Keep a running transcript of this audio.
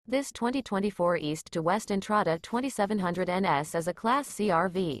This 2024 East to West Entrada 2700 NS is a Class C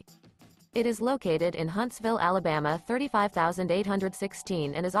RV. It is located in Huntsville, Alabama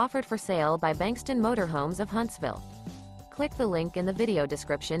 35816 and is offered for sale by Bankston Motorhomes of Huntsville. Click the link in the video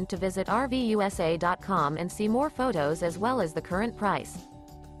description to visit RVUSA.com and see more photos as well as the current price.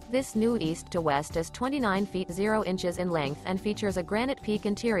 This new East to West is 29 feet 0 inches in length and features a Granite Peak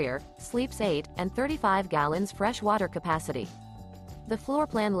interior, sleeps 8, and 35 gallons fresh water capacity. The floor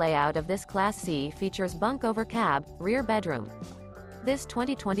plan layout of this Class C features bunk over cab, rear bedroom. This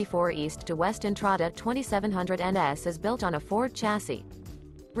 2024 East to West Entrada 2700 NS is built on a Ford chassis.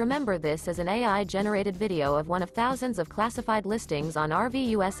 Remember, this is an AI-generated video of one of thousands of classified listings on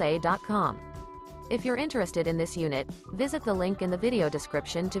RVUSA.com. If you're interested in this unit, visit the link in the video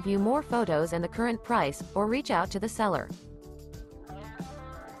description to view more photos and the current price, or reach out to the seller.